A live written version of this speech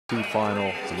C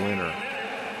final winner.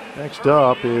 Next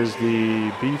up is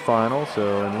the B final.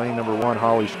 So in lane number 1,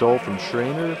 Holly Stoll from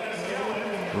Schraner.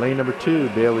 Lane number 2,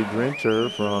 Bailey Grinter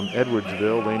from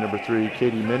Edwardsville. Lane number 3,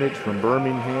 Katie Minich from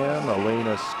Birmingham.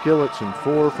 Elena Skillets in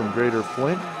 4 from Greater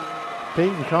Flint.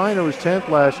 Peyton Kiner was 10th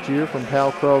last year from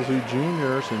Pal Krause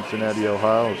Jr., Cincinnati,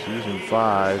 Ohio, season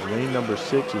 5. Lane number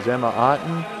 6 is Emma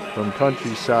Otten from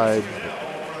Countryside,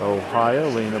 Ohio.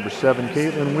 Lane number 7,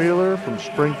 Caitlin Wheeler from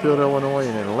Springfield, Illinois.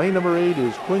 And then lane number 8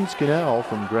 is Quinn Skinnell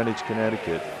from Greenwich,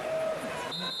 Connecticut.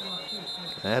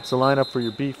 That's the lineup for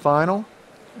your B final.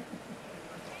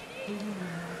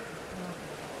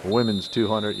 Women's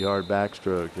 200-yard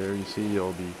backstroke. There you see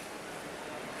you'll be,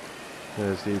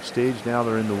 as they've staged now,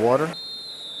 they're in the water.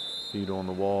 Feet on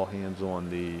the wall, hands on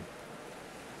the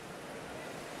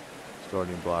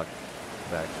starting block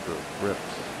backstroke grips.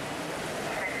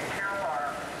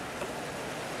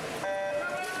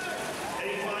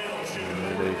 And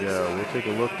there they go. We'll take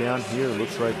a look down here.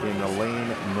 Looks like in the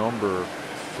lane number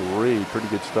 3. Pretty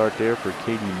good start there for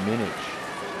Katie Minich.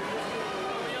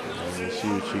 We'll see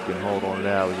what she can hold on.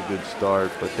 That was a good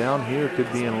start. But down here could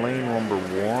be in lane number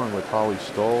 1 with Holly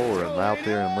Stoll, or out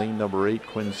there in lane number 8,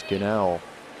 Quinn Skinnell.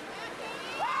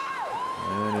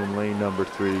 And in lane number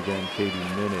 3 again, Katie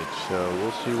Minich. So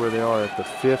we'll see where they are at the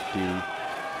 50.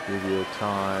 Give you a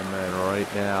time. And right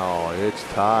now it's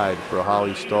tied for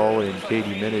Holly Stoll and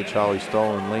Katie Minich. Holly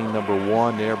Stoll in lane number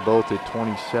 1. They're both at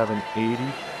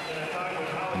 27.80.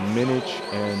 Minich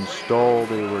and Stoll,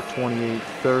 they were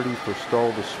 28.30 for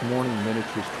Stoll this morning.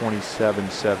 Minich was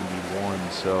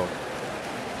 27.71. So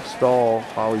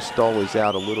Holly Stoll is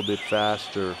out a little bit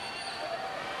faster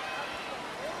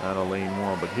out of lane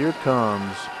 1. But here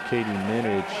comes Katie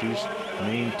Minich. She's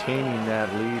maintaining that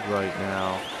lead right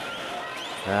now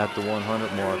at the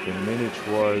 100 mark. And Minich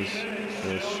was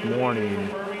this morning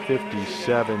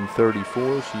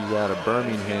 57.34. She's out of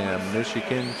Birmingham,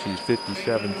 Michigan. She's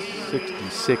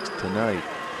 57.66 tonight.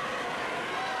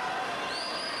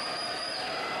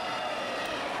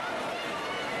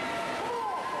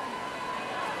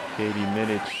 Katie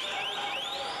Minich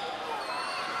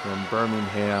from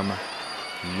Birmingham,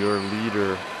 your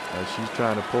leader, as she's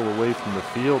trying to pull away from the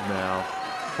field now.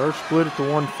 Her split at the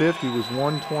 150 was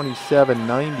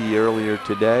 127.90 earlier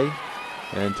today.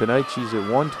 And tonight she's at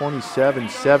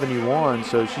 127.71,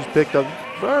 so she's picked up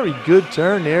a very good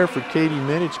turn there for Katie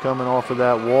Minich coming off of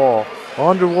that wall.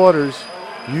 Underwaters,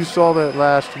 you saw that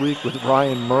last week with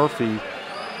Ryan Murphy,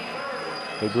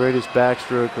 the greatest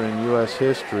backstroker in U.S.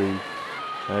 history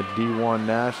at D1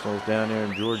 Nationals down there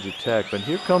in Georgia Tech. But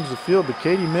here comes the field, but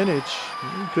Katie Minich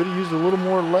could have used a little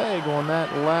more leg on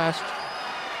that last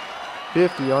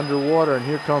 50 underwater, and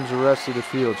here comes the rest of the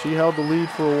field. She held the lead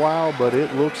for a while, but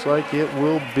it looks like it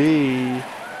will be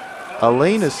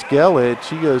Elena Skellett.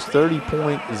 She goes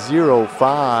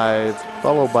 30.05,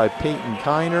 followed by Peyton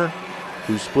Kiner,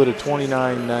 who split a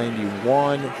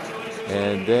 29.91,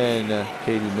 and then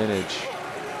Katie Minich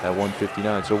at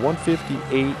 159. So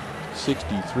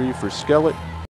 158.63 for Skellett.